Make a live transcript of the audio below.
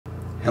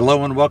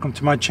Hello and welcome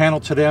to my channel.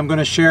 Today I'm going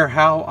to share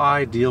how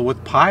I deal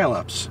with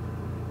pileups.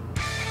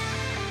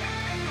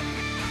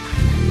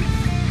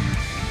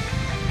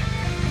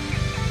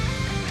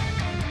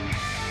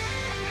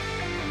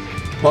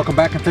 Welcome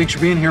back and thanks for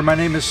being here. My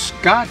name is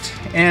Scott,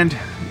 and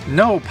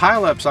no,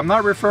 pileups, I'm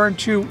not referring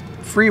to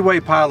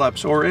freeway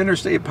pileups or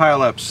interstate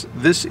pileups.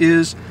 This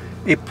is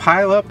a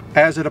pileup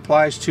as it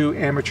applies to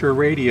amateur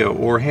radio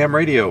or ham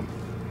radio.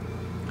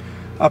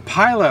 A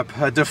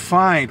pileup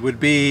defined would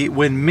be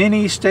when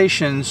many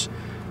stations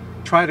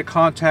try to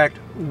contact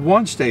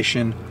one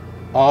station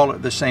all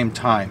at the same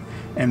time.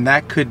 And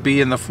that could be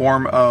in the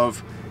form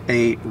of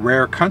a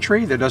rare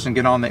country that doesn't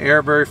get on the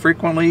air very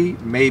frequently,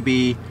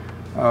 maybe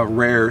a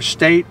rare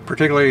state,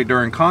 particularly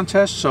during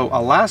contests. So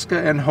Alaska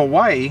and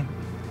Hawaii,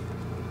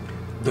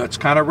 that's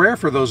kind of rare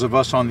for those of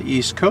us on the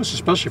East Coast,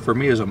 especially for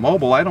me as a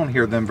mobile. I don't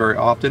hear them very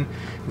often.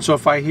 And so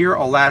if I hear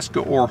Alaska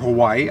or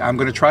Hawaii, I'm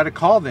going to try to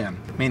call them.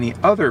 Many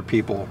other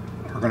people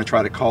are going to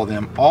try to call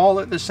them all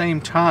at the same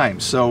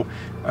time. So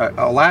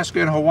Alaska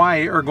and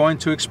Hawaii are going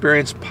to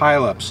experience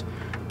pileups.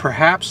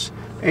 Perhaps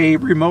a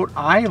remote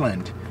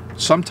island.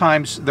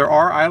 Sometimes there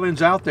are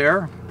islands out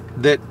there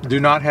that do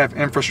not have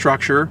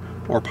infrastructure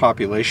or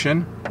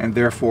population, and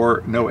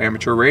therefore no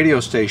amateur radio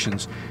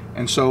stations.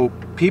 And so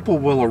people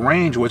will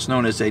arrange what's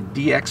known as a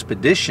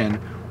de-expedition,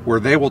 where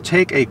they will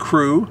take a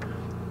crew,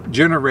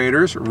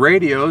 generators,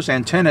 radios,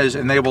 antennas,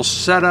 and they will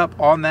set up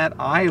on that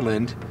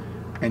island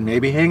and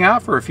maybe hang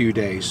out for a few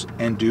days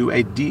and do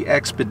a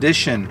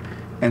de-expedition.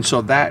 And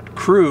so that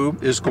crew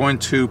is going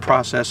to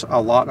process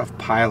a lot of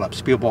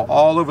pileups. People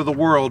all over the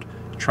world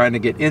trying to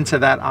get into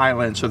that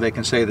island so they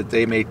can say that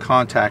they made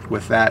contact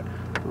with that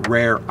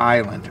rare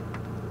island.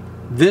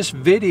 This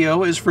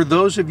video is for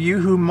those of you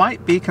who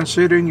might be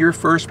considering your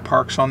first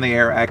Parks on the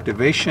Air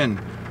activation,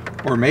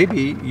 or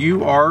maybe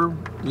you are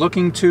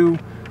looking to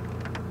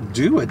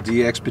do a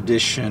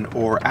de-expedition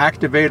or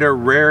activate a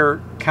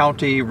rare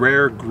county,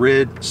 rare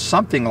grid,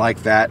 something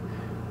like that,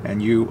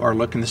 and you are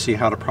looking to see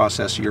how to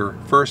process your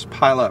first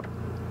pileup.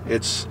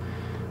 It's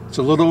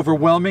a little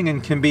overwhelming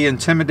and can be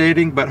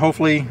intimidating, but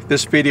hopefully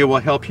this video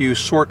will help you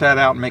sort that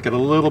out and make it a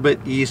little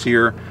bit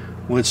easier.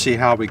 Let's see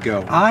how we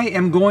go. I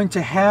am going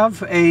to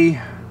have a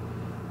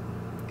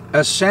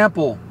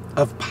sample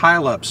of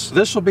pileups.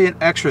 This will be an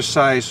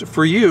exercise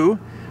for you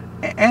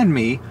and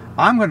me.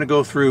 I'm going to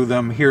go through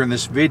them here in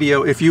this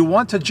video. If you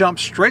want to jump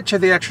straight to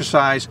the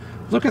exercise,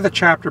 look at the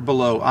chapter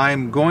below.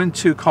 I'm going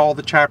to call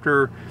the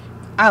chapter,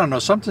 I don't know,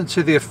 something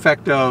to the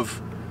effect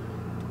of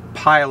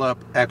pileup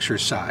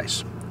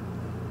exercise.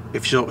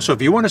 So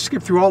if you want to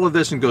skip through all of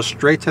this and go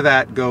straight to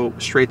that, go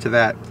straight to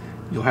that.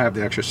 You'll have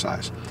the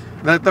exercise.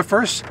 The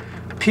first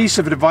piece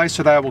of advice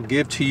that I will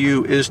give to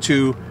you is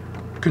to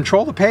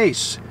control the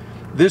pace.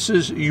 This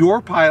is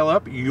your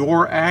pileup,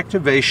 your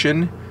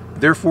activation.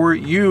 Therefore,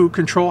 you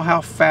control how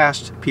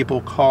fast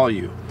people call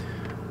you.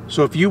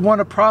 So if you want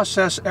to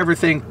process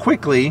everything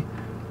quickly,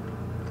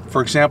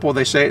 for example,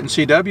 they say it in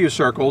CW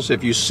circles,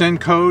 if you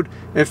send code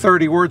at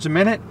 30 words a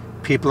minute,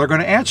 people are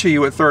going to answer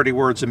you at 30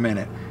 words a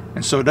minute.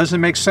 And so it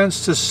doesn't make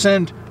sense to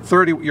send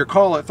your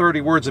call at 30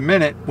 words a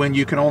minute when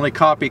you can only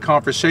copy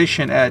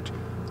conversation at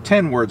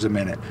 10 words a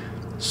minute.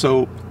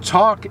 So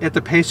talk at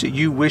the pace that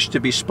you wish to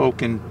be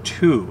spoken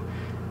to.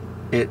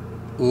 It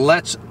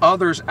lets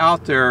others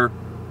out there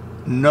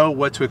know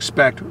what to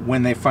expect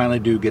when they finally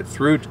do get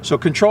through. So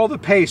control the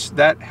pace.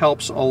 That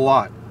helps a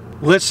lot.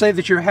 Let's say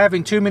that you're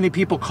having too many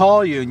people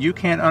call you and you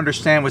can't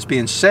understand what's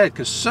being said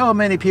because so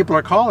many people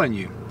are calling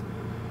you.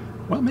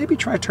 Well, maybe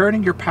try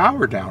turning your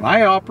power down.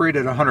 I operate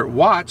at 100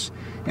 watts,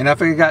 and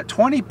if I got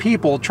 20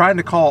 people trying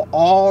to call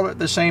all at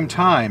the same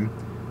time,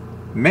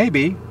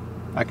 maybe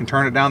I can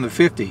turn it down to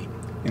 50.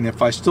 And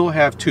if I still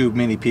have too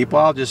many people,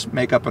 I'll just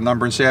make up a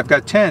number and say I've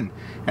got 10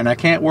 and I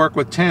can't work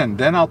with 10.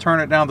 Then I'll turn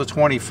it down to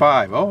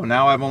 25. Oh,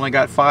 now I've only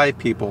got 5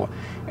 people.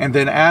 And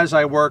then as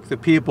I work the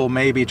people,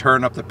 maybe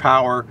turn up the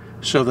power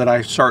so that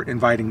I start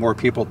inviting more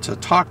people to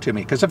talk to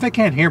me. Because if they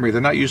can't hear me, they're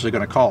not usually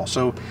going to call.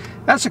 So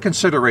that's a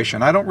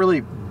consideration. I don't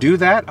really do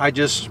that. I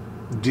just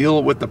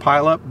deal with the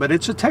pileup, but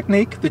it's a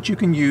technique that you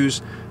can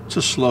use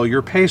to slow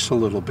your pace a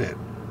little bit.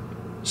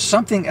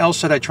 Something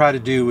else that I try to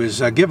do is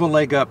give a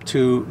leg up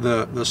to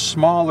the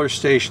smaller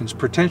stations,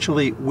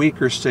 potentially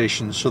weaker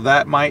stations. So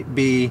that might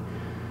be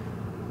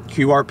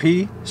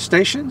QRP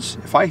stations.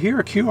 If I hear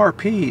a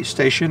QRP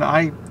station,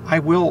 I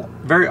will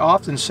very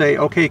often say,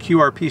 okay,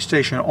 QRP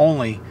station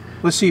only.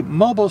 Let's see,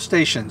 mobile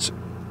stations.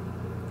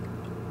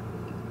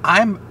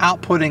 I'm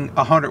outputting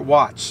 100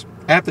 watts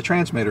at the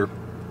transmitter,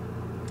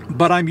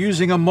 but I'm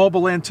using a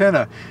mobile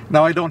antenna.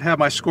 Now I don't have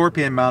my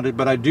Scorpion mounted,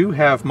 but I do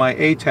have my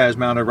ATAS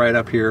mounted right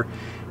up here.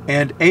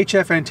 And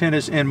HF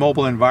antennas in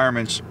mobile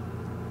environments,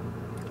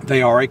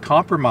 they are a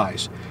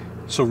compromise.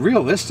 So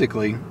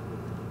realistically,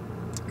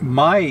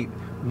 my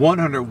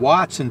 100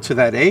 watts into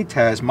that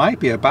ATAS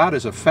might be about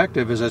as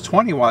effective as a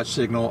 20 watt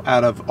signal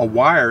out of a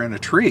wire in a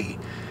tree.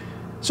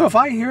 So if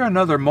I hear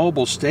another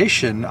mobile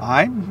station,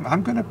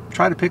 I'm going to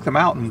try to pick them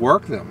out and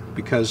work them,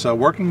 because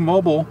working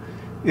mobile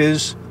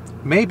is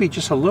maybe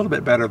just a little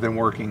bit better than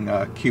working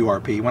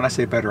QRP. When I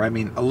say better, I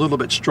mean a little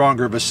bit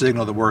stronger of a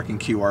signal than working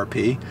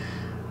QRP.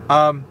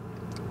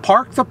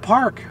 Park the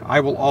Park, I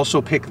will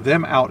also pick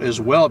them out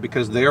as well,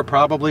 because they are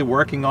probably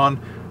working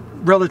on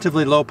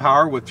relatively low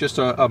power with just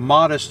a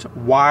modest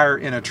wire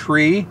in a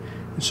tree.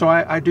 And so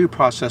I do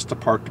process the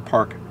Park to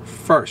Park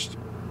first.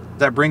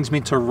 That brings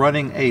me to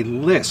running a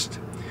list.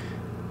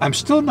 I'm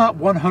still not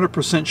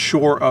 100%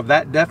 sure of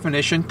that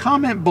definition.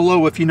 Comment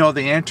below if you know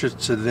the answer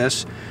to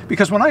this,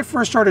 because when I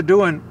first started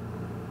doing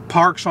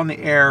parks on the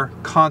air,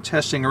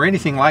 contesting, or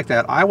anything like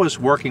that, I was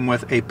working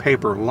with a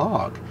paper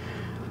log.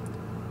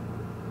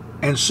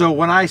 And so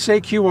when I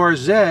say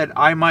QRZ,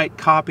 I might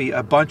copy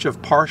a bunch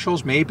of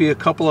partials, maybe a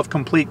couple of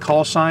complete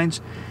call signs,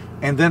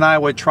 and then I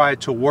would try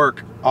to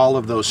work all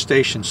of those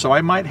stations. So I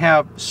might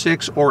have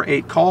 6 or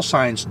 8 call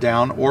signs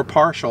down or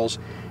partials,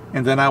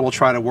 and then I will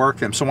try to work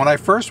them. So when I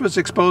first was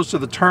exposed to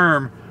the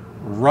term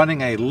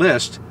running a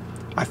list,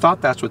 I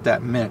thought that's what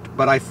that meant.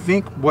 But I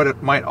think what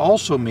it might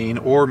also mean,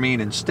 or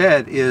mean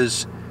instead,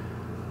 is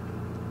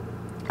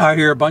I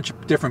hear a bunch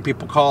of different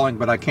people calling,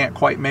 but I can't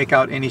quite make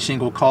out any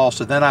single call.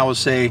 So then I will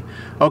say,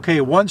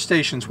 okay, one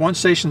stations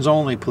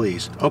only,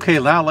 please. Okay,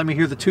 now let me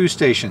hear the 2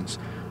 stations.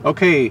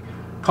 Okay,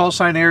 call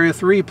sign area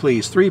 3,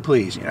 please, 3,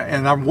 please.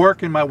 And I'm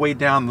working my way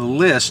down the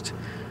list.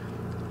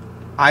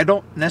 I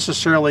don't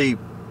necessarily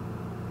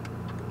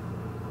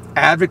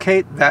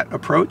advocate that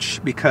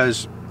approach,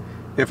 because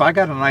if I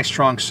got a nice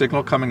strong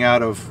signal coming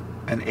out of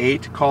an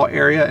 8 call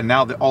area, and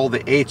now all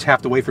the 8s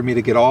have to wait for me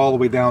to get all the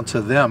way down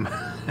to them.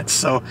 And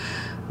so,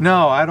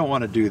 no, I don't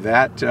want to do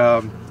that.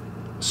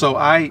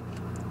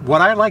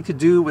 What I like to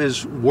do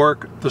is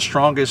work the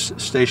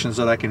strongest stations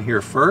that I can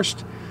hear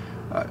first.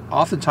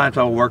 Oftentimes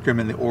I'll work them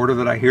in the order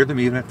that I hear them,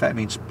 even if that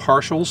means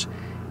partials.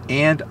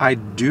 And I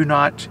do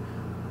not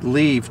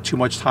leave too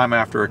much time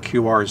after a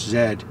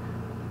QRZ.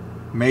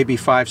 Maybe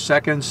 5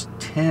 seconds.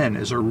 10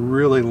 is a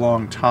really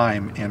long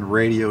time in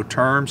radio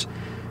terms.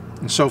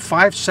 And so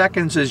 5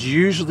 seconds is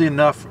usually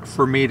enough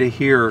for me to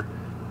hear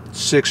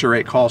 6 or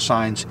 8 call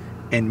signs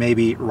and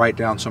maybe write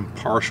down some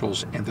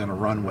partials and then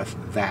run with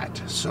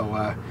that.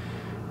 So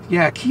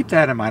yeah, keep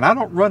that in mind. I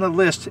don't run a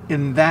list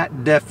in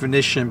that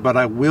definition, but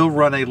I will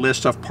run a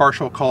list of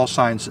partial call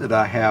signs that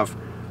I have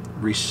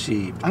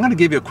received. I'm going to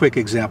give you a quick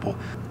example.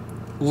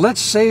 Let's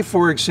say,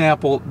 for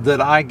example,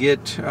 that I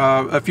get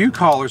a few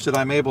callers that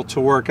I'm able to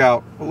work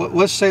out.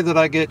 Let's say that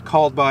I get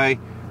called by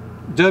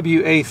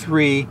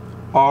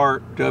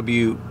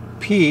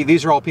WA3RWP.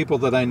 These are all people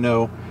that I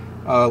know.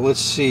 Let's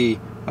see.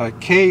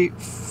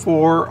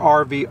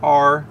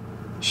 K4RVR,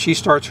 she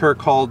starts her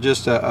call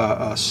just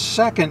a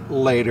second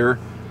later.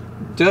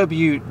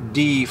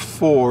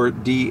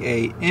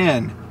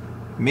 WD4DAN,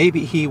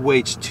 maybe he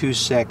waits 2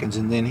 seconds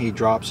and then he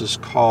drops his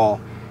call.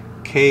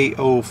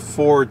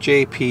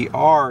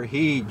 KO4JPR,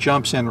 he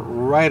jumps in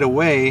right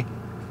away.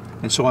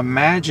 And so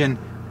imagine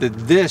that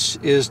this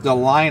is the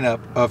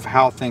lineup of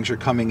how things are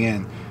coming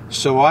in.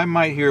 So I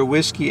might hear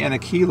whiskey and a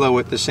kilo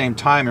at the same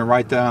time and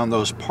write down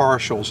those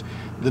partials.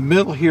 The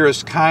middle here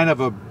is kind of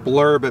a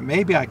blur, but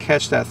maybe I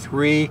catch that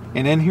 3.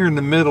 And in here in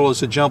the middle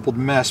is a jumbled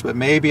mess, but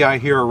maybe I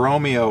hear a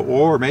Romeo,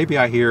 or maybe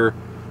I hear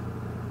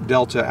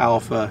Delta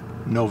Alpha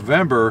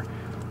November.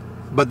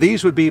 But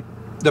these would be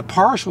the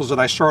partials that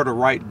I start to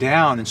write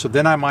down. And so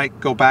then I might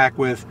go back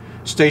with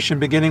station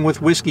beginning with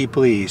whiskey,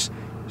 please.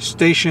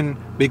 Station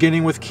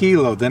beginning with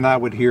kilo. Then I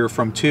would hear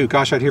from 2.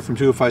 Gosh, I'd hear from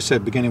 2 if I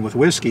said beginning with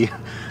whiskey.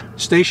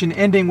 Station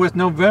ending with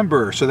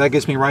November, so that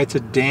gets me right to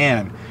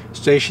Dan.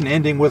 Station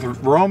ending with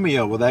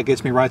Romeo, well, that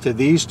gets me right to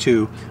these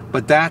 2.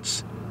 But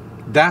that's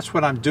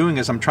what I'm doing,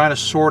 is I'm trying to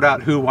sort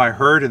out who I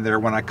heard in there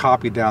when I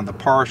copy down the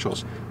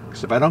partials.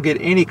 Because if I don't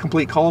get any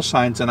complete call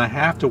signs, then I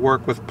have to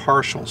work with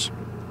partials.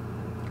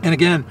 And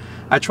again,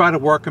 I try to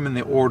work them in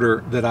the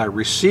order that I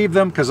receive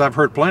them, because I've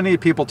heard plenty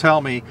of people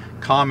tell me,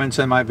 comments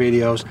in my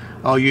videos,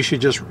 oh, you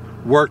should just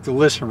work the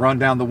list and run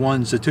down the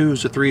 1s, the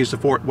 2s, the 3s, the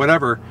 4s,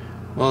 whatever.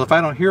 Well, if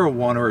I don't hear a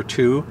 1 or a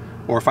 2,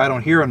 or if I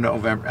don't hear a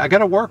November, I got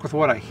to work with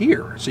what I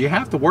hear. So you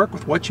have to work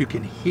with what you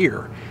can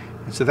hear.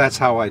 And so that's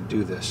how I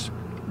do this.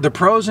 The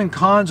pros and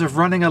cons of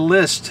running a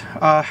list.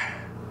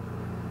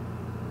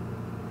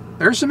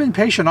 There's some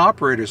impatient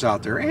operators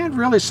out there, and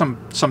really some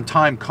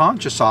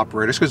time-conscious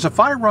operators. Because if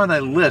I run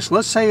a list,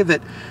 let's say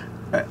that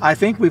I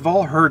think we've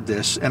all heard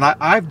this, and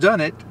I've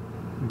done it,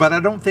 but I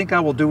don't think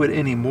I will do it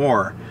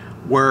anymore,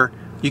 where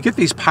you get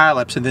these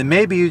pileups, and then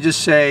maybe you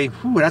just say,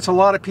 ooh, that's a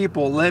lot of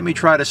people, let me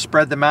try to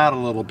spread them out a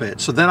little bit.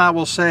 So then I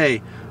will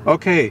say,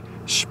 okay,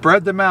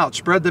 spread them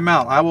out,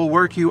 I will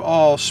work you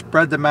all,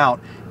 spread them out.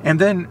 And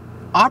then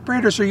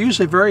operators are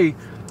usually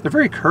they're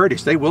very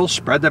courteous. They will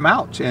spread them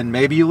out, and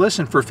maybe you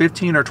listen for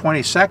 15 or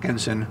 20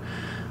 seconds, and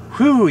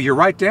whew, you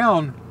write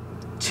down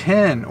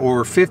 10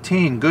 or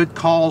 15 good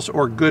calls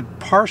or good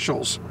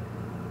partials.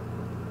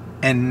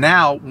 And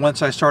now,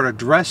 once I start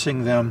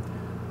addressing them,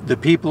 the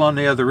people on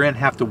the other end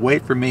have to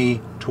wait for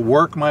me to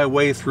work my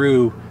way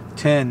through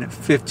 10,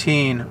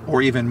 15,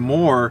 or even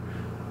more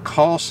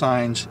call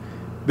signs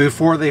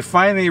before they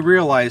finally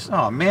realize,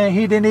 oh man,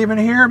 he didn't even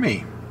hear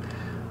me.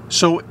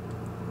 So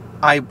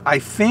I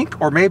think,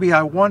 or maybe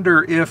I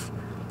wonder if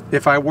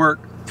I work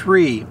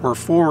 3 or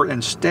 4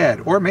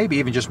 instead, or maybe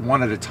even just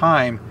 1 at a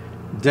time,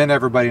 then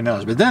everybody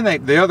knows. But then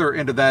the other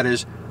end of that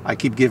is I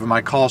keep giving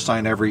my call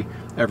sign every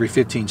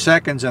 15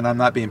 seconds and I'm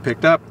not being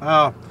picked up.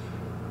 Oh,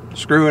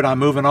 screw it, I'm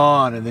moving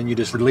on. And then you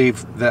just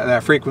leave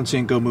that frequency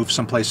and go move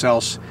someplace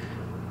else.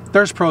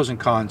 There's pros and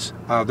cons.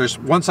 There's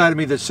one side of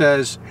me that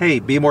says, hey,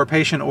 be more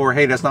patient, or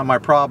hey, that's not my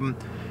problem.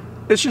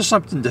 It's just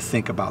something to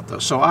think about though.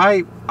 So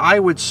I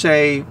would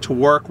say to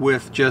work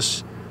with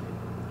just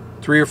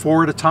 3 or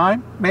 4 at a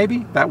time,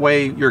 maybe. That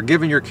way you're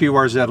giving your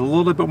QRZ a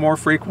little bit more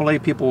frequently.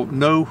 People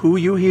know who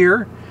you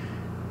hear.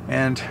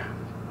 And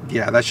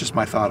yeah, that's just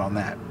my thought on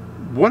that.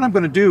 What I'm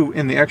going to do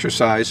in the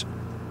exercise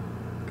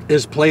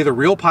is play the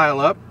real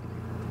pileup.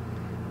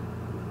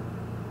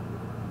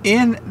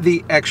 In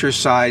the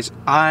exercise,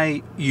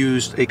 I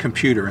used a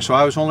computer, and so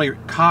I was only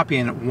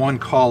copying 1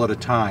 call at a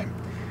time.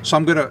 So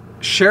I'm going to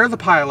share the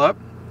pileup.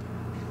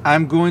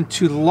 I'm going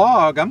to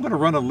log, I'm going to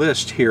run a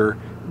list here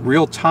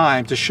real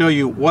time to show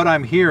you what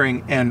I'm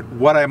hearing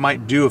and what I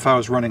might do if I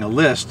was running a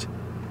list.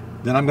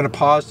 Then I'm going to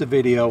pause the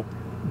video.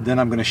 Then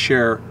I'm going to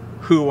share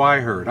who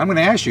I heard. I'm going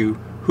to ask you,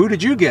 who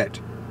did you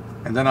get?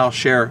 And then I'll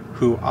share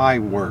who I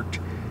worked.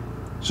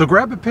 So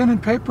grab a pen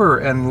and paper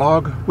and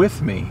log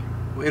with me.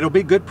 It'll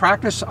be good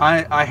practice.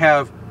 I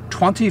have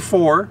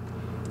 24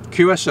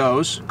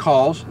 QSOs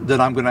calls that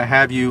I'm going to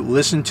have you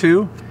listen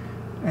to,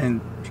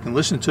 and you can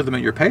listen to them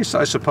at your pace,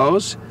 I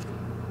suppose.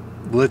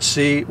 Let's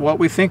see what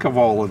we think of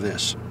all of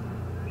this.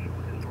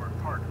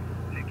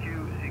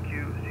 CQ,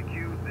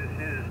 this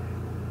is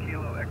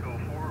Kilo Echo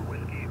 4,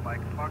 Whiskey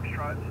Mike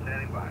Foxtrot,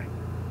 standing by.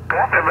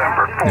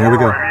 November 4, there we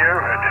go.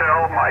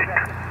 Hotel Mike.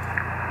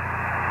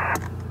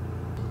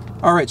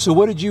 All right, so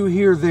what did you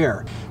hear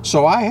there?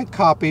 So I had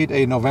copied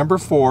a November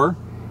 4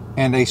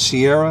 and a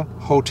Sierra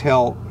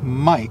Hotel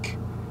Mike.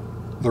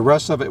 The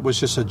rest of it was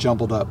just a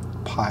jumbled up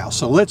pile.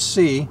 So let's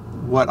see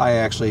what I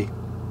actually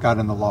got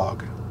in the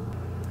log.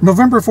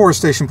 November 4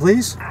 station,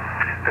 please.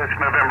 That's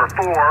November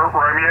 4,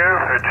 Romeo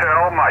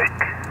Hotel Mike.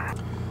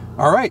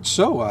 All right,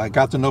 so I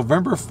got the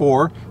November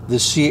 4. The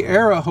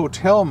Sierra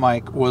Hotel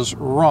Mike was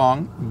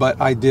wrong, but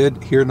I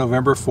did hear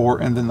November 4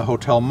 and then the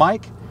Hotel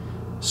Mike.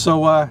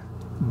 So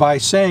by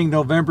saying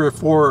November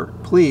 4,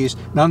 please.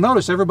 Now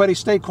notice everybody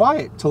stayed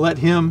quiet to let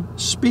him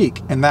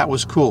speak, and that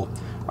was cool.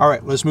 All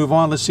right, let's move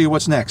on. Let's see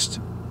what's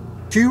next.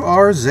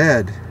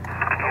 QRZ.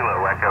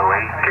 Kilo Echo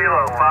 8,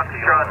 Kilo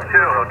Foxtrot 2,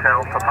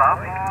 Hotel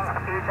Papa.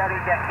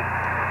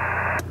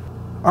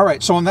 All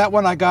right, so on that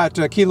one I got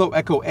Kilo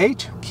Echo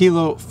 8,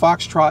 Kilo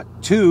Foxtrot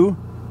 2,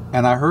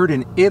 and I heard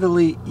an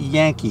Italy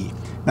Yankee.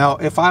 Now,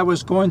 if I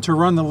was going to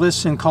run the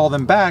list and call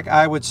them back,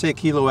 I would say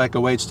Kilo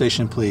Echo 8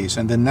 station, please.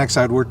 And then next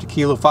I'd work to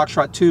Kilo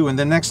Foxtrot 2, and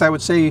then next I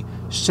would say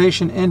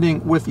station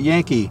ending with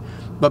Yankee.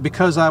 But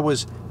because I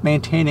was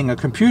maintaining a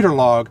computer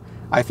log,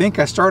 I think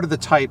I started to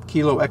type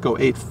Kilo Echo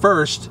 8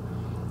 first,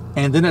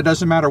 and then it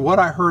doesn't matter what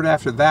I heard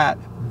after that,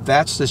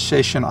 that's the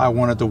station I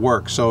wanted to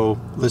work. So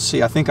let's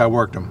see, I think I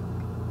worked them.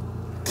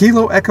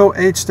 Kilo Echo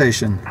 8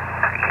 station.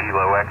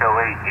 Kilo Echo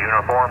 8,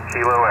 uniform,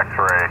 Kilo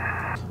X-ray.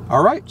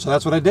 All right, so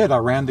that's what I did. I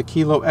ran the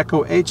Kilo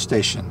Echo 8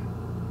 station.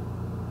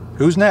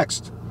 Who's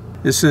next?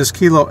 This is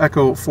Kilo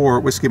Echo 4,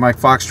 Whiskey Mike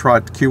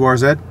Foxtrot,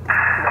 QRZ. Kilo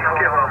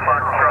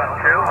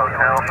Foxtrot 2,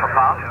 Hotel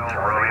Papa.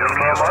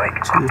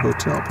 2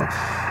 Hotel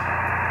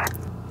Papa.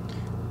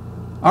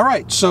 All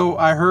right, so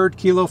I heard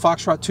Kilo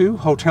Foxtrot 2,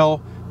 Hotel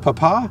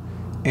Papa,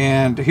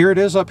 and here it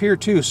is up here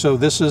too. So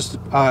this is,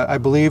 I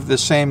believe, the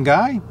same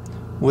guy.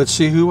 Let's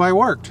see who I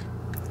worked.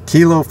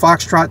 Kilo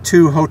Foxtrot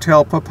 2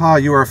 Hotel Papa,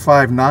 you are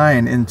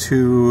 5'9"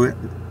 into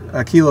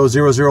Kilo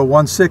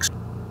 0016.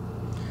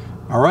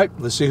 All right,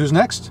 let's see who's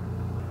next.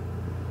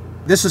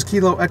 This is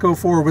Kilo Echo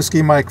 4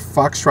 Whiskey Mike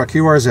Foxtrot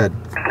QRZ.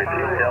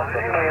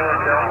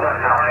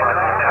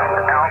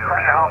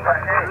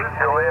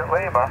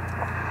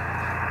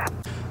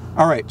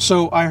 All right,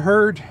 so I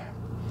heard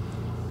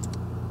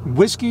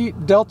Whiskey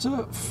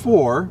Delta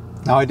 4.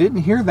 Now, I didn't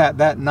hear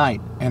that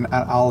night, and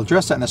I'll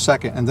address that in a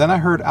second. And then I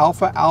heard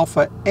Alpha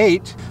Alpha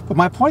 8. But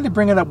my point of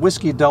bringing up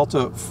Whiskey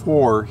Delta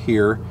 4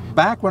 here,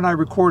 back when I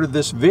recorded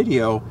this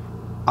video,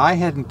 I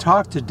hadn't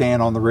talked to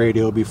Dan on the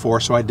radio before,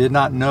 so I did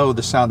not know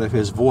the sound of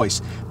his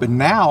voice. But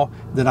now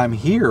that I'm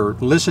here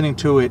listening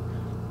to it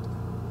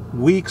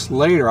weeks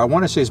later, I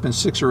want to say it's been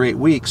 6 or 8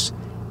 weeks,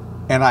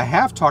 and I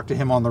have talked to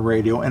him on the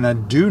radio, and I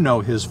do know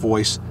his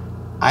voice,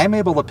 I'm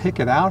able to pick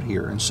it out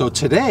here. And so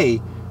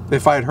today,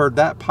 if I had heard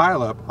that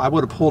pileup, I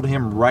would have pulled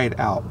him right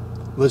out.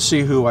 Let's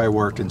see who I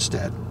worked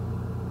instead.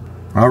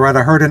 All right,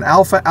 I heard an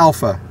Alpha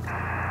Alpha.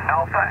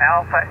 Alpha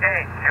Alpha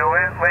 8,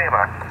 Juliet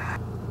Lima.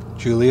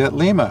 Juliet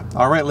Lima.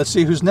 All right, let's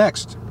see who's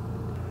next.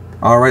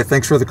 All right,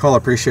 thanks for the call.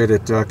 Appreciate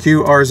it.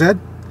 QRZ.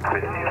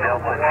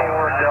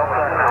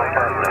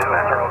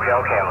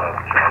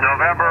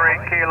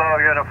 November 8 Kilo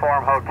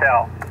Uniform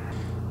Hotel.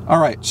 All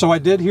right, so I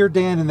did hear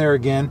Dan in there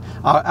again.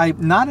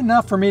 Not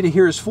enough for me to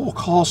hear his full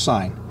call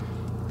sign.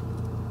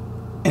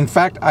 In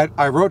fact,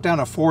 I wrote down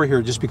a 4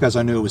 here just because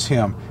I knew it was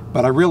him,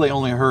 but I really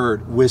only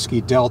heard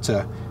Whiskey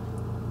Delta.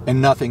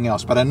 and nothing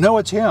else. But I know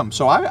it's him,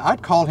 so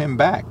I'd call him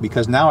back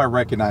because now I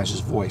recognize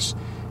his voice.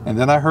 And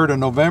then I heard a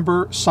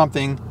November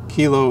something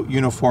Kilo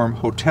Uniform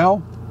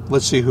Hotel.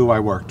 Let's see who I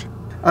worked.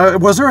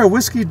 Was there a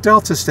Whiskey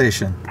Delta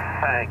station?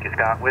 Thank you,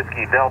 Scott.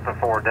 Whiskey Delta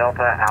 4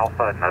 Delta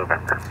Alpha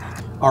November.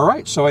 All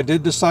right, so I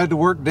did decide to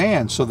work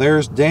Dan. So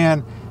there's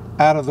Dan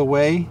out of the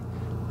way.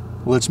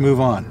 Let's move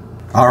on.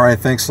 All right,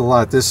 thanks a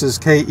lot. This is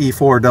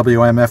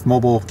KE4WMF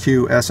Mobile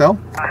QSL.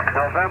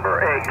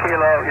 November 8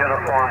 Kilo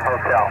Uniform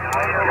Hotel.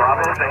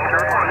 Bravo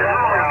Victor.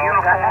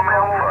 Uniform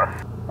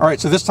Alpha. All right,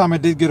 so this time I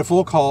did get a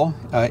full call.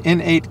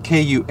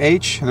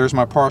 N8KUH, there's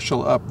my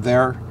partial up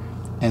there.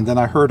 And then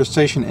I heard a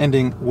station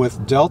ending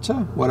with Delta.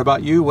 What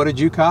about you? What did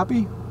you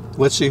copy?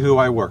 Let's see who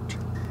I worked.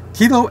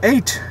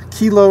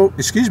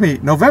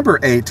 November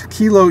 8,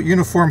 Kilo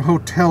Uniform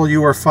Hotel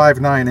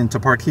UR59 into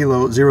Park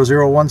Kilo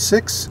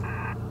 0016.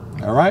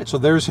 All right, so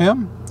there's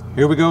him.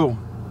 Here we go.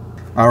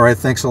 All right,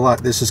 thanks a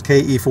lot. This is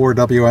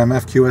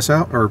KE4WMF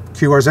QSL or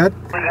QRZ.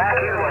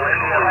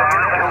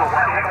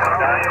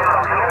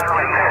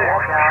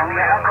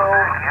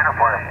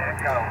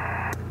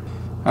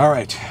 All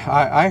right,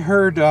 I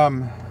heard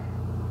a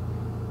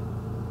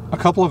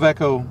couple of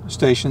echo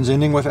stations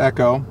ending with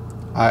echo.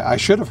 I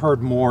should have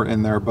heard more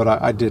in there, but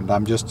I didn't.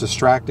 I'm just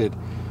distracted.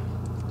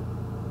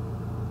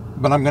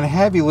 But I'm going to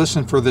have you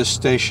listen for this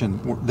station.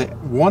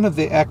 One of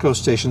the echo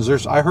stations,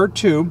 I heard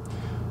two.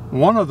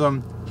 One of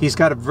them, he's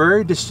got a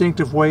very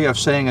distinctive way of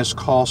saying his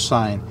call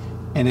sign,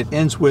 and it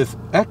ends with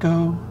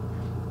echo.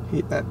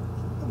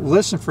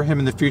 Listen for him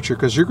in the future,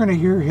 because you're going to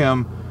hear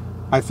him,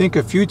 I think,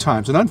 a few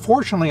times. And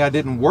unfortunately, I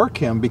didn't work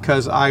him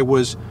because I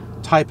was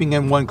typing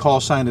in one call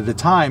sign at a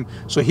time.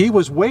 So he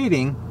was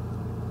waiting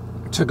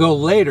to go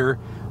later,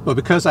 but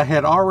because I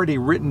had already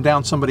written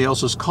down somebody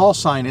else's call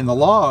sign in the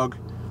log,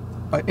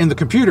 in the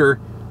computer,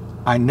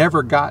 I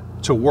never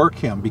got to work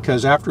him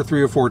because after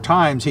 3 or 4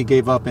 times he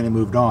gave up and he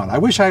moved on. I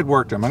wish I had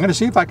worked him. I'm going to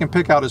see if I can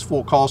pick out his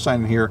full call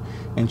sign here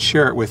and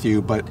share it with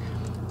you, but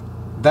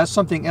that's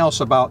something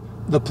else about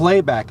the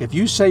playback. If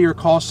you say your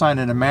call sign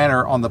in a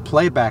manner on the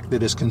playback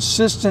that is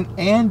consistent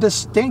and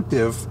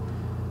distinctive,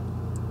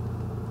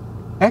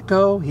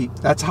 echo,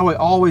 that's how I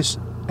always.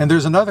 And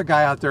there's another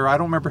guy out there, I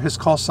don't remember his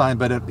call sign,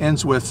 but it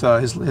ends with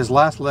his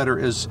last letter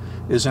is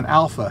an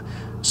alpha.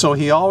 So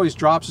he always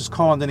drops his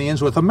call and then he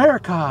ends with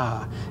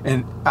America.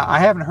 And I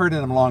haven't heard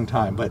it in a long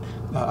time, but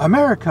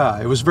America.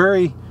 It was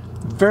very,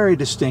 very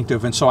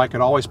distinctive, and so I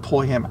could always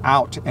pull him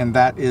out, and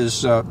that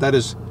is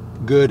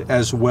good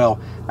as well.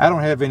 I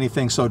don't have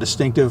anything so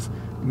distinctive.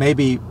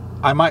 Maybe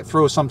I might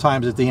throw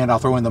sometimes at the end, I'll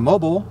throw in the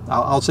mobile.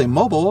 I'll say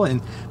mobile,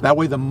 and that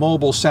way the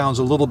mobile sounds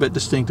a little bit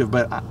distinctive,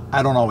 but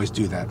I don't always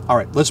do that. All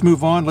right, let's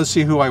move on. Let's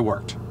see who I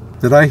worked.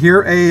 Did I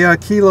hear a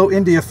Kilo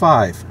India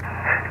 5?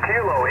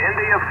 Kilo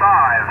India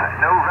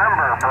 5,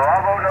 November,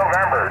 Bravo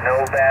November.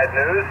 No bad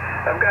news.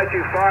 I've got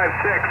you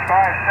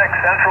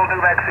 5656 Central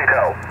New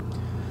Mexico.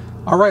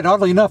 All right,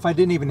 oddly enough, I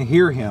didn't even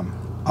hear him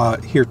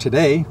here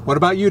today. What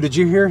about you? Did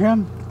you hear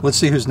him? Let's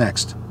see who's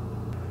next.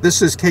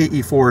 This is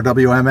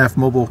KE4WMF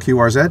Mobile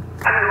QRZ.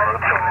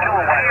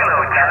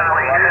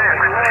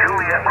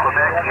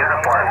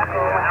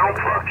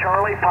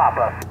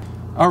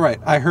 All right,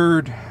 I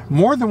heard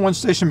more than one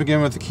station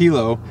begin with the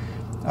Kilo.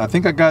 I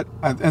think I got,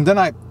 and then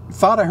I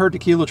thought I heard the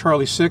Kilo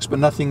Charlie 6, but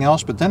nothing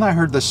else. But then I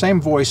heard the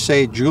same voice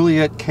say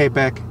Juliet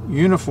Quebec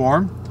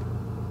Uniform.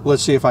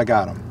 Let's see if I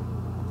got him.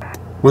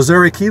 Was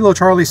there a Kilo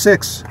Charlie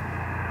 6?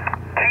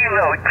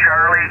 Kilo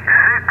Charlie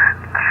 6,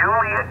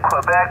 Juliet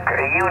Quebec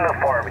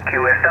Uniform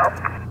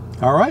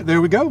QSL. All right,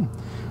 there we go.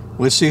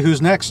 Let's see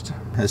who's next.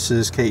 This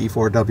is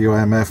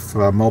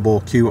KE4WMF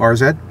Mobile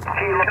QRZ.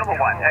 Kilo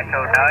 1,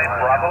 Echo 9,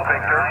 Bravo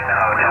Victor,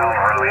 Hotel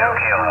Romeo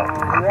Kilo.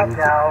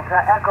 Delta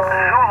Echo.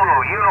 Zulu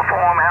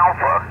Uniform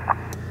Alpha.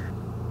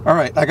 All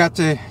right, I got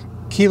the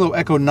Kilo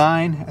Echo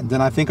 9, and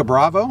then I think a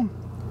Bravo,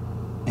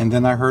 and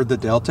then I heard the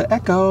Delta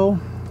Echo.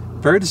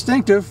 Very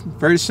distinctive,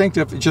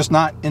 just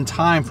not in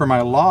time for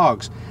my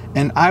logs.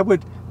 And I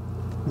would,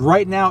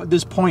 right now at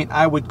this point,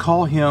 I would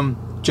call him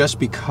just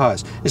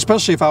because,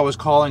 especially if I was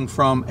calling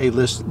from a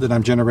list that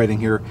I'm generating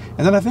here.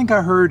 And then I think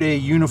I heard a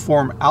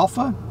Uniform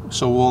Alpha,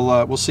 so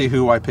we'll see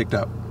who I picked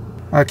up.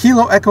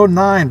 Kilo Echo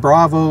 9,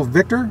 Bravo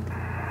Victor.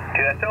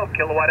 QSL,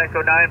 Kilowatt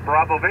Echo 9,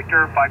 Bravo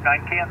Victor,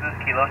 59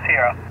 Kansas, Kilo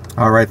Sierra.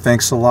 All right,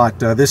 thanks a lot.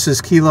 This is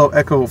Kilo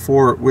Echo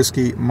 4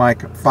 Whiskey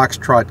Mike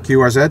Foxtrot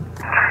QRZ.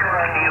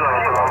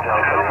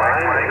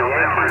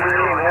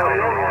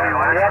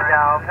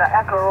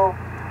 Echo.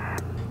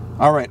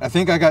 All right, I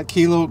think I got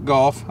Kilo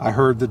Golf. I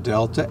heard the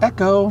Delta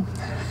Echo.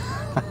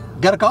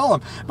 Got to call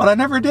him, but I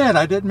never did.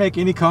 I didn't make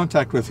any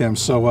contact with him.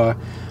 So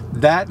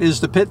that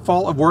is the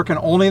pitfall of working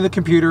only in the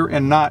computer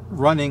and not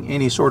running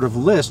any sort of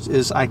list,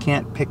 is I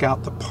can't pick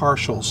out the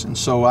partials. And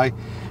so I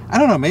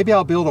don't know, maybe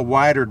I'll build a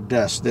wider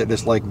desk that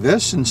is like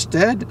this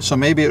instead. So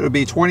maybe it would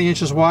be 20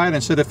 inches wide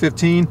instead of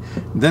 15.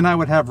 Then I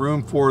would have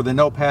room for the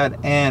notepad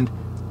and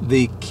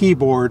the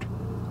keyboard.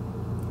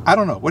 I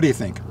don't know. What do you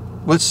think?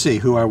 Let's see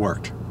who I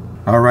worked.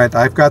 All right,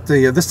 I've got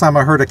the, this time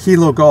I heard a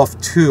Kilo Golf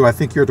 2. I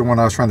think you're the one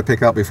I was trying to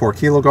pick out before.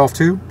 Kilo Golf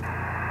 2? All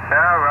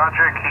right.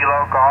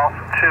 Golf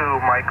 2,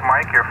 Mike,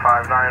 you're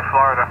 59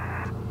 Florida.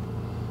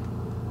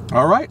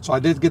 All right, so I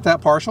did get that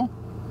partial.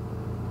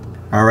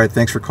 All right,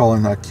 thanks for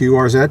calling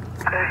QRZ.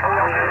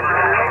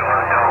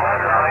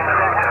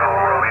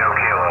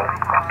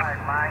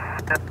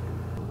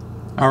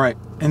 All right,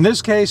 in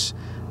this case,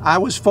 I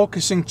was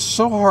focusing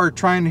so hard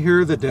trying to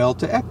hear the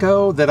Delta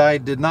Echo that I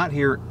did not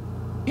hear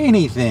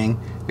anything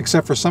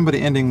except for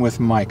somebody ending with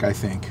Mike, I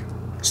think.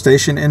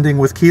 Station ending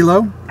with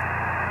Kilo. Kilo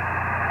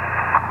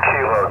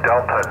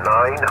Delta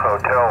 9,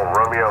 Hotel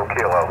Romeo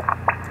Kilo.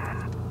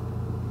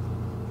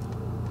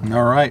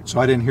 All right, so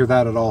I didn't hear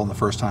that at all in the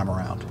first time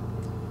around.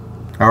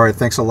 All right,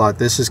 thanks a lot.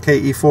 This is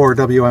KE4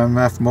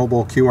 WMF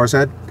Mobile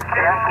QRZ.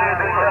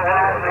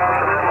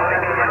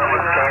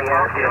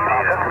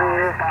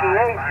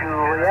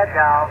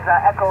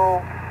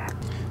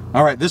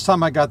 All right, this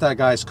time I got that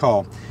guy's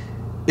call.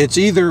 It's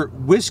either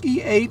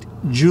Whiskey 8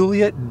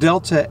 Juliet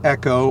Delta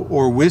Echo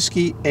or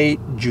Whiskey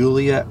 8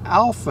 Julia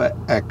Alpha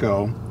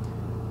Echo.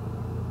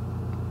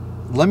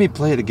 Let me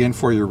play it again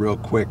for you real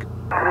quick.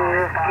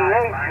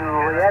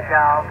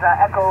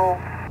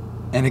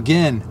 And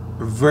again,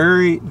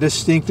 very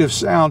distinctive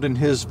sound in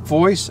his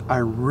voice. I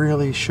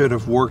really should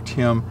have worked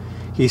him.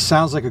 He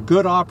sounds like a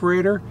good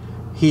operator.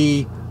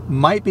 He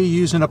might be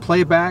using a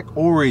playback,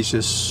 or he's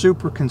just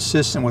super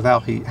consistent with how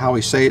he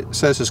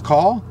says his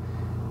call.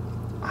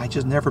 I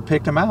just never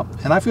picked him out,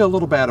 and I feel a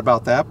little bad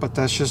about that, but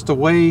that's just the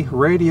way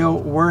radio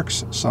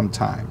works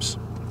sometimes.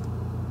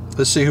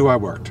 Let's see who I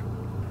worked.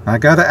 I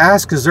gotta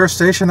ask, is there a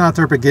station out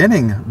there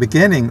beginning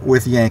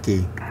with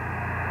Yankee?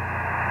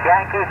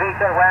 Yankee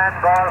Victor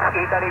 1, Golf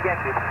Italy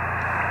Yankee.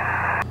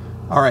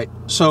 All right,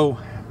 so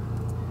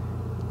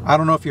I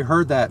don't know if you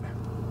heard that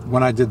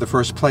when I did the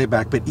first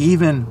playback, but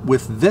even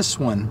with this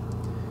one,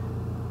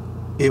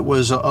 it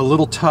was a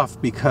little tough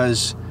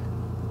because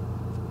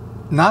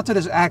not that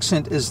his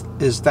accent is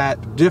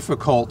that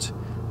difficult,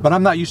 but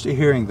I'm not used to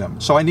hearing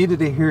them. So I needed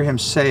to hear him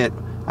say it,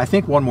 I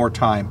think, one more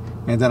time,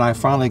 and then I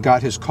finally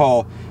got his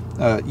call.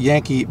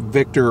 Yankee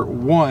Victor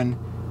 1,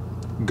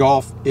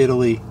 Golf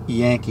Italy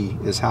Yankee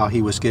is how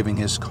he was giving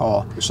his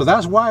call. So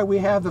that's why we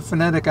have the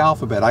phonetic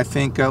alphabet. I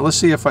think, let's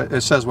see if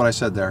it says what I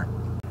said there.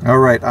 All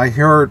right, I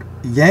heard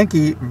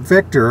Yankee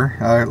Victor.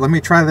 Let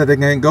me try that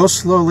again. Go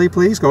slowly,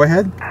 please. Go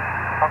ahead. Okay,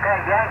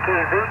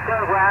 Yankee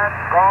Victor 1,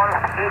 Golf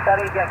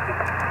Italy Yankee.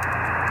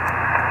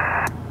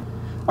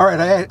 All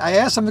right, I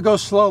asked him to go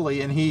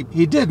slowly, and he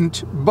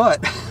didn't,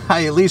 but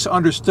I at least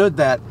understood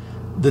that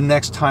the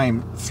next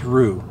time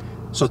through.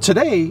 So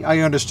today I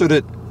understood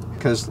it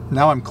because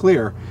now I'm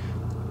clear,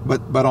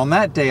 but on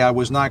that day I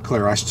was not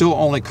clear. I still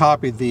only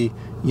copied the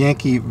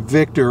Yankee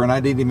Victor, and I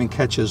didn't even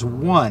catch his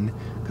 1,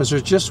 because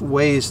there's just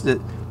ways that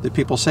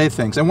people say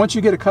things. And once you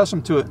get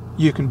accustomed to it,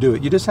 you can do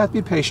it. You just have to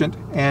be patient,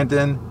 and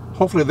then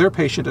hopefully they're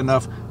patient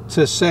enough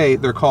to say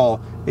their call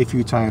a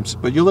few times,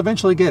 but you'll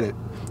eventually get it.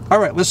 All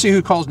right, let's see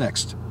who calls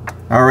next.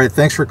 All right,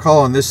 thanks for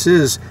calling. This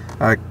is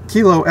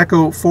Kilo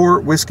Echo 4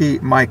 Whiskey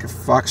Mike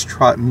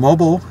Foxtrot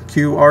Mobile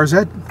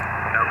QRZ.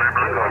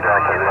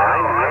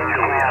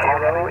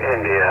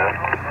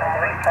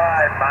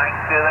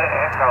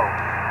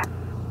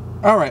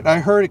 All right, I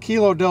heard a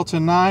Kilo Delta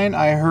 9,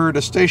 I heard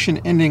a station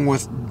ending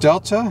with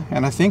Delta,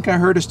 and I think I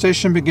heard a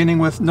station beginning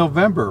with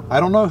November. I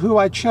don't know who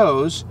I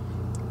chose,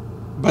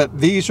 but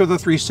these are the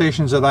 3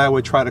 stations that I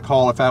would try to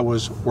call if I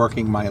was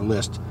working my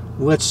list.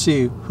 Let's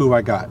see who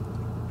I got.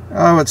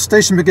 Oh, it's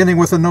station beginning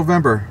with a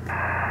November.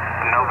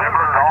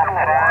 November Golf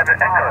 5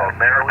 Echo,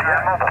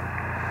 Maryland Mobile.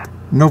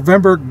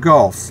 November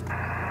Golf.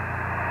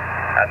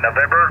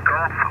 November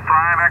Golf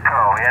 5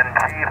 Echo,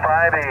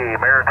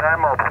 NT5E,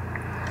 Maritime Mobile.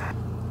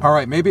 All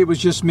right, maybe it was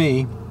just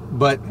me,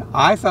 but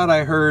I thought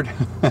I heard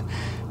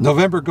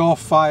November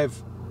Golf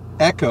 5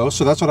 Echo,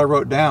 so that's what I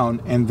wrote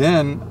down, and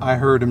then I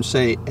heard him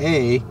say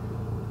A.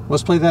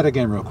 Let's play that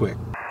again real quick.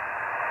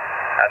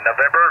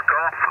 November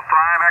Golf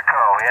 5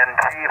 Echo,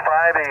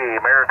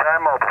 NT5E,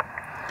 Maritime Mobile.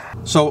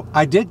 So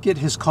I did get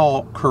his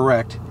call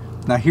correct.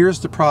 Now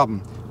here's the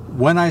problem.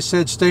 When I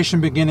said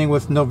station beginning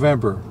with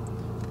November,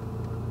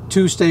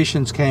 2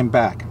 stations came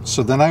back.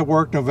 So then I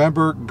worked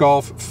November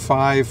Golf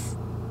 5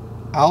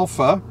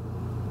 Alpha,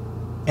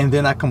 and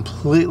then I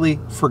completely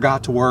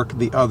forgot to work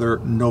the other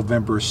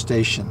November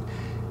station.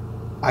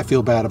 I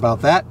feel bad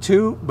about that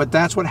too, but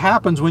that's what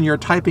happens when you're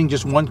typing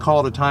just one call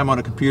at a time on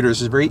a computer.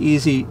 It's very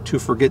easy to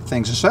forget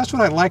things. And so that's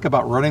what I like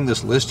about running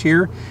this list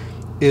here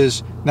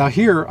is, now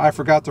here I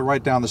forgot to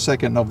write down the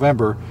 2nd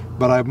November,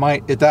 but I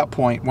might at that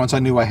point, once I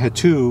knew I had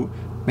 2,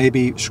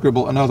 maybe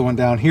scribble another one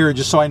down here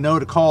just so I know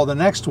to call the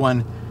next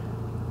one.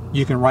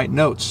 You can write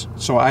notes.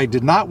 So I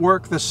did not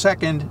work the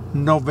 2nd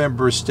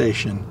November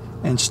station.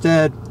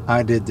 Instead,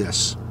 I did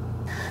this.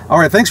 All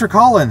right, thanks for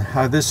calling.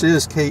 This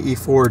is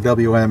KE4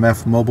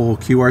 WMF Mobile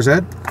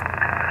QRZ.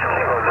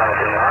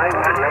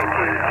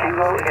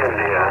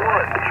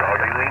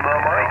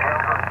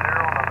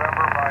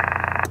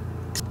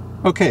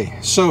 Okay,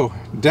 so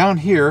down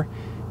here,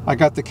 I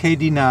got the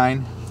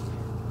KD9.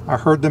 I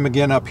heard them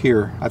again up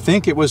here. I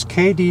think it was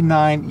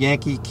KD9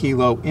 Yankee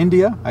Kilo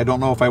India. I don't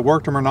know if I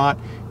worked them or not.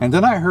 And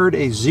then I heard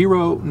a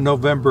 0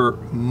 November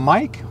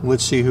Mike.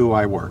 Let's see who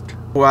I worked.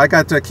 Well, I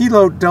got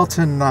Kilo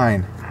Delta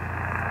 9.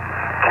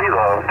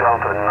 Kilo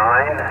Delta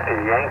 9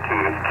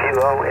 Yankee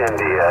Kilo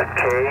India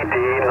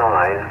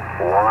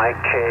KD9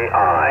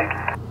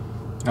 YKI.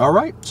 All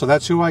right, so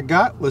that's who I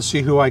got. Let's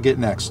see who I get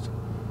next.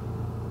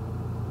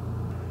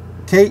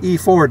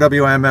 KE4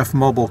 WIMF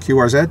Mobile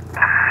QRZ.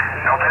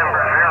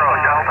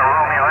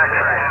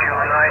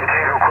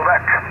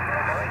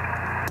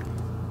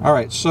 All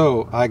right,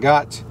 so I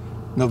got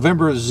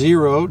November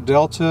 0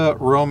 Delta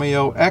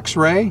Romeo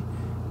X-Ray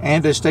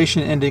and a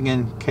station ending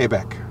in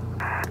Quebec.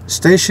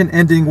 Station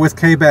ending with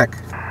Quebec.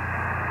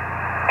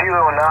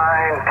 Kilo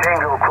 9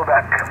 Tango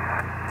Quebec.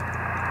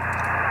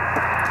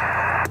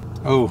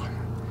 Oh,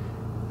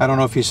 I don't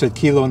know if he said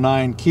Kilo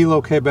 9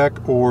 Kilo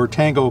Quebec or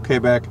Tango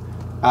Quebec.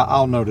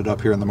 I'll note it up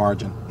here in the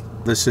margin.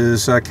 This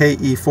is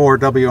KE4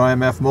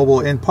 WIMF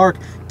Mobile in Park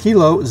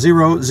Kilo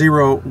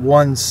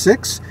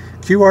 0016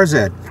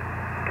 QRZ.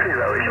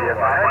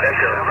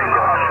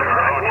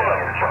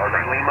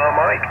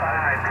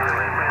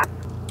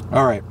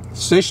 All right,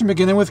 station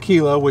beginning with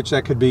Kilo, which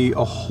that could be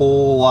a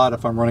whole lot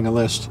if I'm running a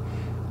list.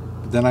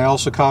 Then I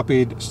also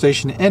copied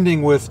station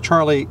ending with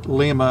Charlie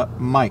Lima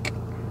Mike.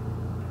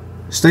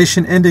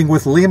 Station ending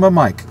with Lima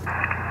Mike.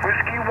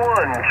 Whiskey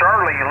 1,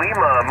 Charlie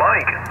Lima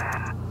Mike.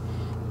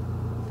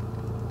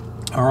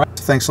 All right,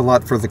 thanks a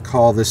lot for the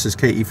call. This is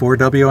KE4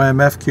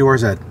 WIMF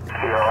QRZ.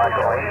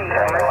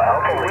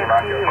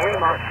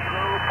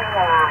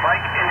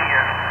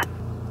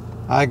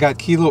 I got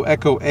Kilo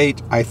Echo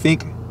 8, I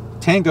think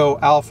Tango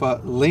Alpha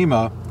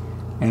Lima,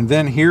 and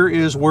then here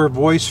is where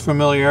voice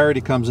familiarity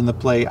comes into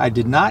play. I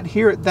did not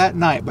hear it that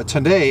night, but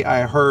today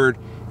I heard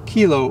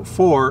Kilo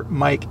 4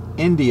 Mike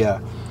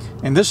India,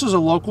 and this is a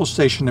local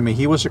station to me.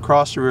 He was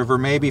across the river,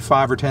 maybe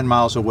 5 or 10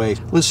 miles away.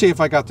 Let's see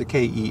if I got the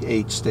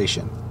KE8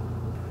 station.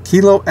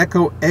 Kilo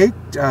Echo 8,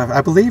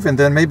 I believe, and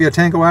then maybe a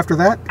Tango after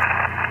that.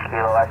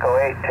 Kilo Echo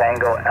 8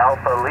 Tango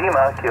Alpha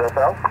Lima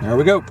QSL. There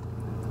we go.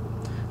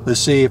 Let's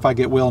see if I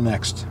get Will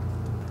next.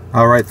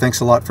 All right,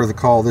 thanks a lot for the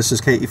call. This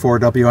is KE4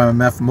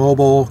 WIMF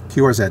Mobile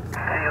QRZ.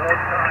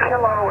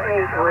 Kilo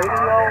 8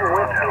 Radio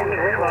Whiskey.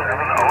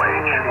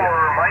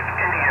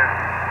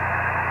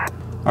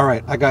 All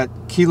right, I got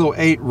Kilo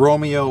 8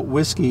 Romeo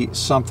Whiskey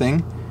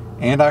something,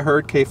 and I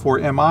heard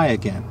K4MI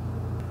again.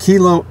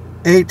 Kilo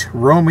 8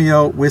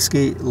 Romeo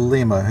Whiskey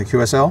Lima,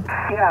 QSL?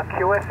 Yeah,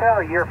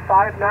 QSL, you're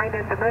 5-9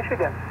 into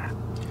Michigan.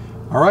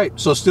 All right,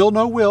 so still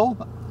no Will.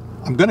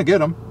 I'm gonna get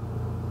him.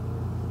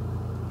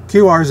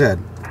 QRZ.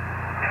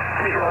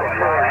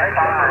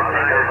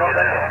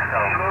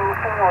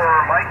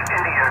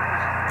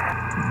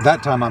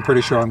 That time I'm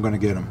pretty sure I'm going to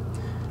get him.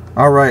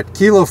 All right,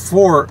 Kilo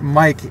 4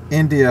 Mike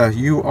India,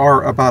 you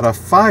are about a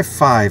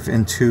 5-5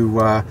 into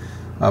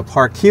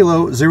Park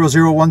Kilo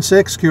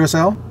 0016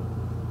 QSL.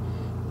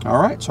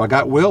 All right, so I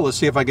got Will. Let's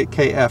see if I get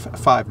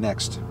KF5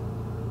 next.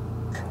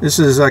 This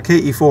is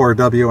KE4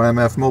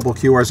 WMF Mobile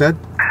QRZ.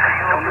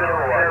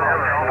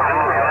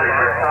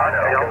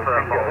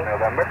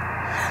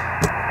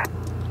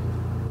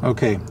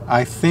 Okay,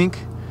 I think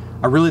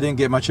I really didn't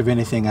get much of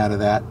anything out of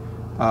that,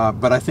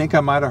 but I think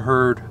I might have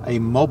heard a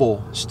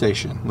mobile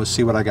station. Let's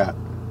see what I got.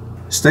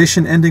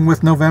 Station ending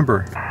with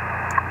November.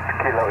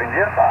 Kilo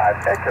India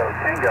 5 Echo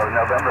Tango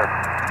November.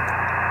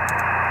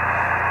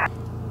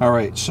 All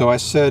right, so I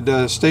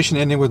said station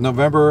ending with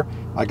November.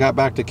 I got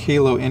back to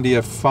Kilo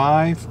India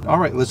 5. All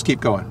right, let's keep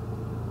going.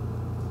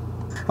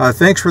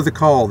 Thanks for the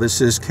call. This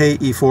is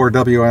KE4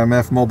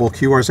 WMF Mobile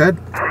QRZ.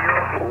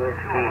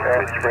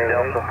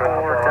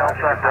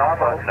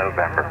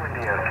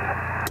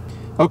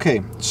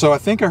 Okay, so I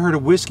think I heard a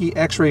Whiskey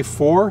X-Ray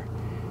 4,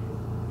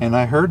 and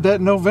I heard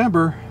that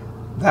November.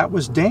 That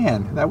was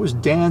Dan. That was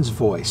Dan's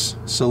voice.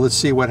 So let's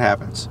see what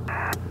happens.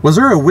 Was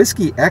there a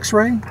Whiskey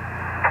X-Ray?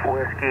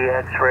 Whiskey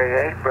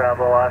X-Ray 8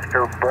 Bravo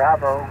Oscar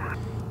Bravo.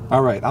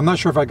 All right, I'm not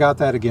sure if I got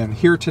that again.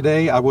 Here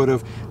today, I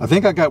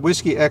think I got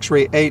Whiskey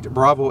X-Ray 8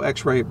 Bravo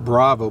X-Ray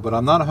Bravo, but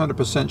I'm not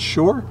 100%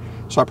 sure.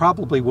 So I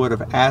probably would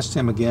have asked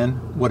him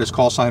again what his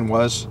call sign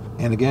was.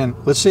 And again,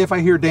 let's see if I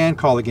hear Dan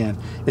call again.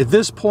 At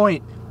this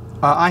point,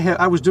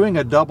 I was doing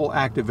a double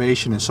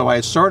activation, and so I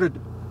had started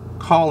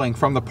calling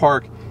from the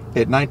park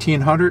at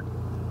 1900,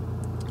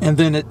 and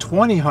then at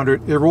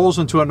 2000 it rolls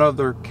into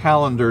another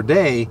calendar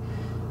day,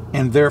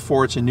 and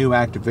therefore it's a new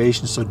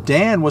activation. So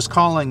Dan was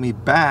calling me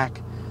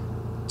back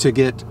to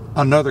get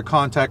another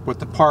contact with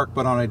the park,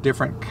 but on a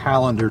different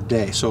calendar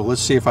day. So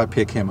let's see if I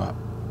pick him up.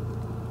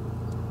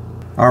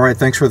 All right,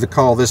 thanks for the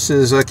call. This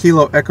is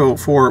Kilo Echo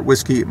 4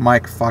 Whiskey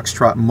Mike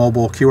Foxtrot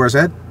Mobile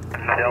QRZ.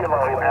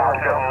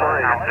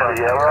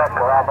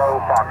 Bravo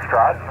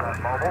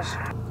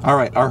Foxtrot. All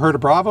right, I heard a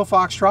Bravo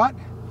Foxtrot,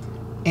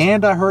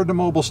 and I heard the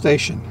mobile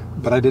station,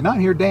 but I did not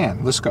hear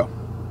Dan. Let's go.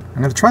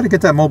 I'm going to try to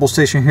get that mobile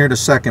station here in a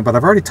second, but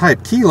I've already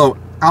typed Kilo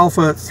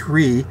Alpha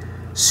 3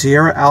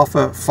 Sierra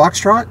Alpha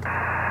Foxtrot.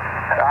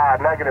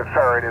 No, Negative,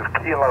 sir. It is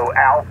Kilo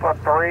Alpha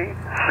 3,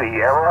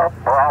 Sierra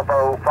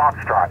Bravo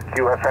Foxtrot,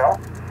 QSL.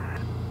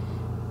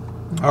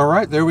 All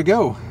right, there we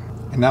go.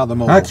 And now the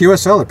mobile.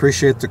 QSL,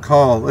 appreciate the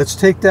call. Let's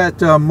take that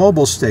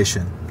mobile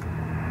station.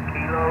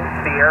 Kilo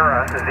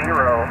Sierra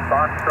 0,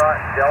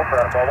 Foxtrot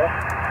Delta mobile.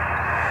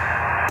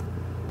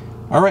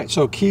 All right,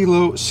 so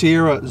Kilo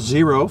Sierra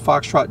 0,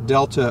 Foxtrot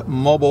Delta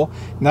mobile.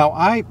 Now,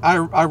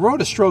 I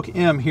wrote a stroke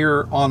M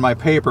here on my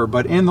paper,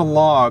 but in the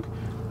log,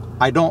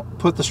 I don't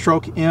put the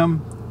stroke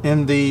M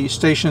in the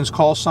station's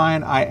call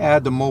sign. I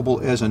add the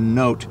mobile as a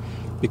note,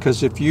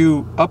 because if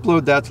you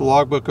upload that to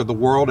Logbook of the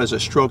World as a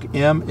stroke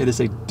M, it is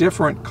a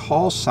different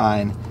call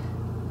sign,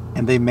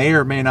 and they may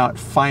or may not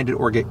find it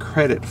or get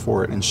credit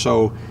for it. And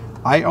so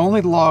I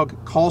only log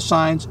call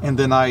signs, and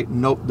then I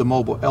note the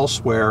mobile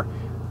elsewhere.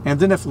 And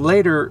then if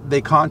later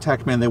they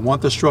contact me and they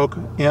want the stroke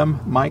M,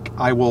 Mike,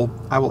 I will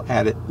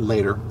add it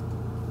later.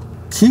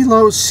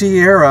 Kilo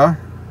Sierra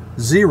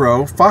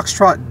 0,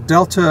 Foxtrot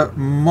Delta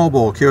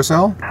mobile,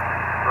 QSL.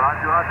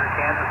 Roger, Roger,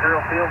 Kansas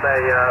 0 field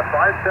day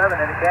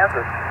 57 into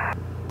Kansas.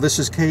 This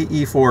is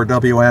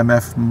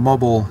KE4WMF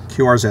mobile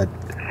QRZ.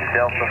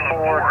 Delta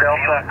 4,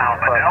 Delta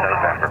Alpha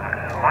November.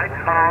 Mike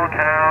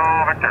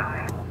Hotel Victor.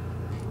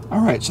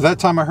 All right, so that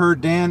time I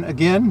heard Dan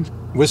again,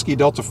 Whiskey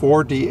Delta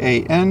 4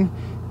 DAN,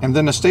 and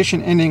then a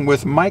station ending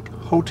with Mike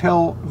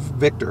Hotel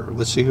Victor.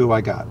 Let's see who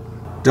I got.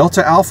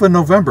 Delta Alpha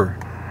November.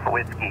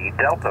 Whiskey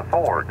Delta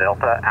 4,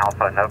 Delta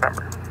Alpha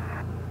November.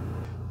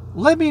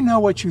 Let me know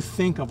what you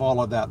think of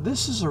all of that.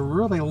 This is a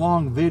really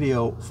long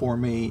video for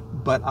me,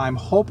 but I'm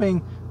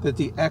hoping that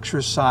the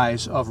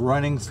exercise of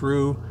running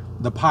through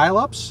the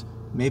pileups,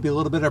 maybe a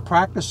little bit of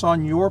practice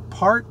on your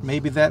part,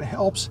 maybe that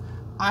helps.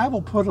 I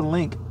will put a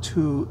link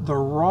to the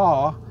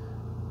raw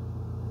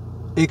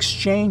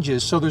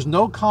exchanges, so there's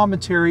no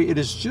commentary. It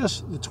is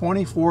just the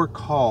 24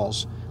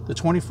 calls, the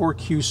 24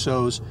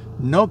 QSOs,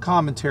 no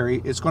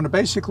commentary. It's going to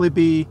basically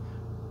be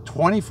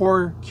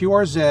 24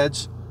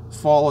 QRZs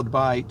followed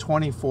by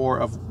 24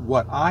 of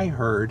what I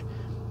heard,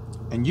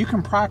 and you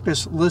can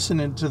practice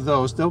listening to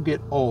those. They'll get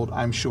old,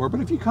 I'm sure,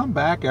 but if you come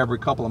back every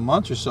couple of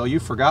months or so,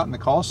 you've forgotten the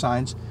call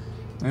signs,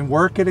 and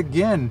work it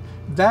again.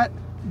 That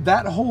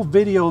whole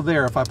video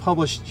there, if I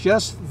publish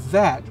just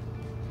that,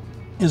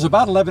 is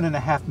about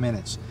 11.5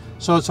 minutes.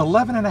 So it's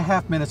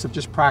 11.5 minutes of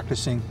just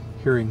practicing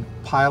hearing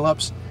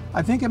pileups.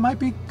 I think it might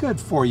be good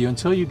for you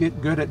until you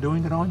get good at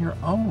doing it on your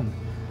own.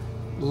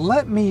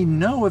 Let me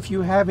know if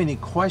you have any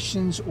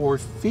questions or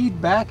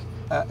feedback.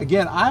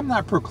 Again, I'm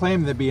not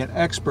proclaiming to be an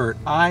expert.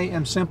 I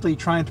am simply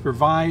trying to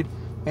provide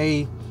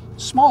a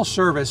small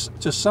service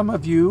to some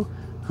of you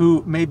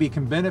who maybe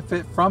can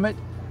benefit from it.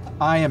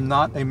 I am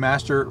not a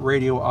master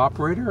radio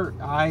operator.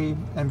 I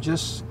am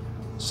just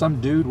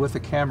some dude with a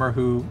camera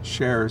who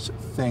shares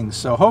things.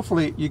 So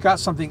hopefully you got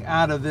something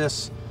out of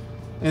this,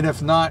 and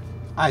if not,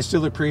 I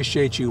still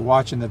appreciate you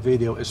watching the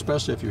video,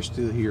 especially if you're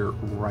still here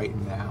right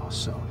now.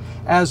 So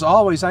as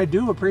always, I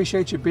do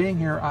appreciate you being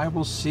here. I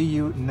will see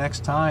you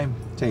next time.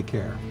 Take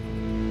care.